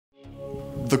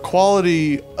The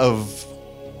quality of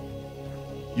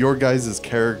your guys'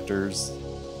 characters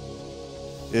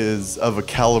is of a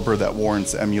caliber that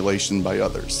warrants emulation by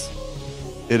others.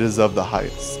 It is of the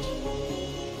highest.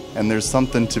 And there's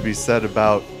something to be said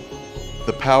about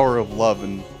the power of love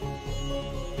and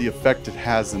the effect it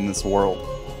has in this world.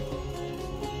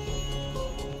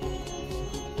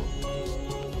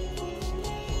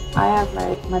 I have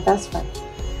married my best friend.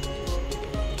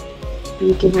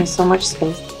 You give me so much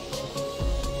space.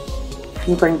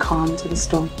 You bring calm to the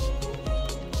storm.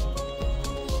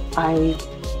 I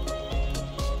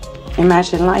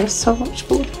imagine life so much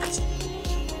more.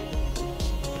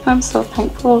 I'm so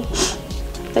thankful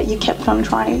that you kept on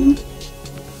trying.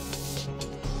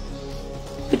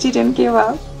 But you didn't give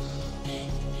up.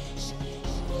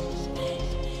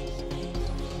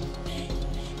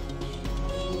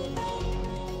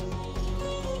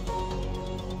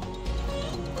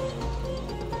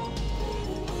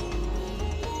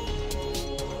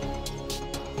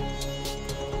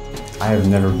 I have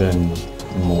never been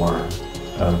more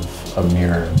of a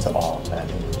mirror to all that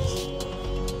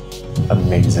is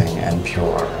amazing and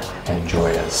pure and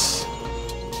joyous.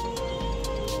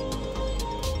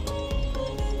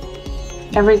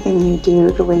 Everything you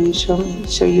do, the way you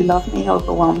show you love me,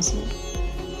 overwhelms me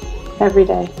every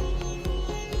day.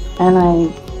 And I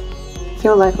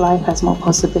feel like life has more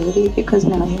possibility because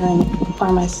now you're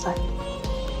by my side.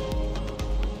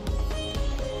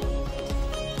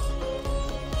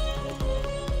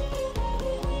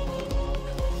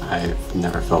 I've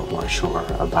never felt more sure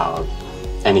about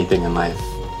anything in life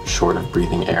short of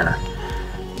breathing air.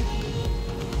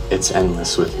 It's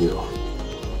endless with you.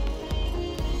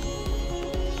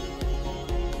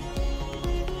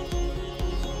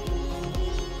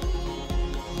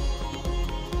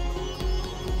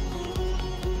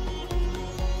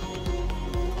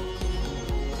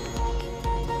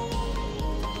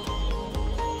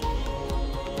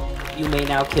 You may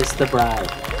now kiss the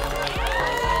bride.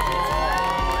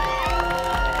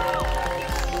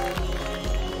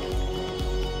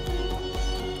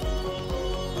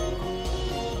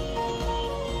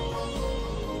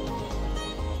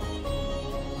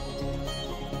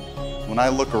 When I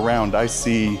look around, I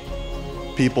see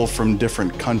people from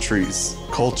different countries,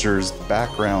 cultures,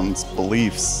 backgrounds,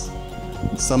 beliefs.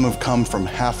 Some have come from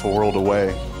half a world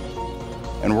away.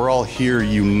 And we're all here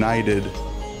united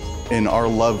in our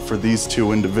love for these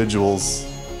two individuals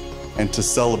and to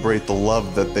celebrate the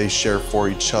love that they share for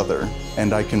each other.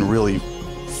 And I can really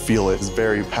feel it. It's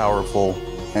very powerful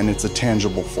and it's a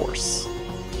tangible force.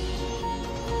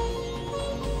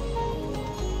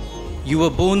 You were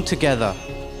born together,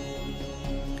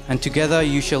 and together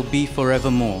you shall be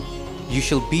forevermore. You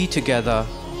shall be together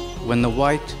when the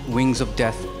white wings of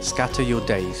death scatter your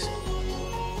days.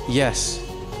 Yes,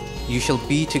 you shall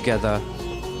be together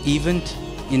even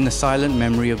in the silent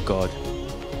memory of God.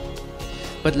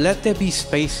 But let there be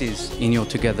spaces in your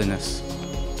togetherness,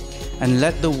 and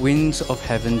let the winds of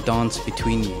heaven dance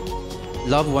between you.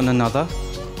 Love one another,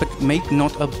 but make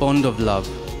not a bond of love.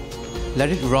 Let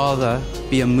it rather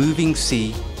be a moving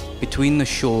sea between the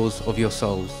shores of your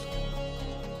souls.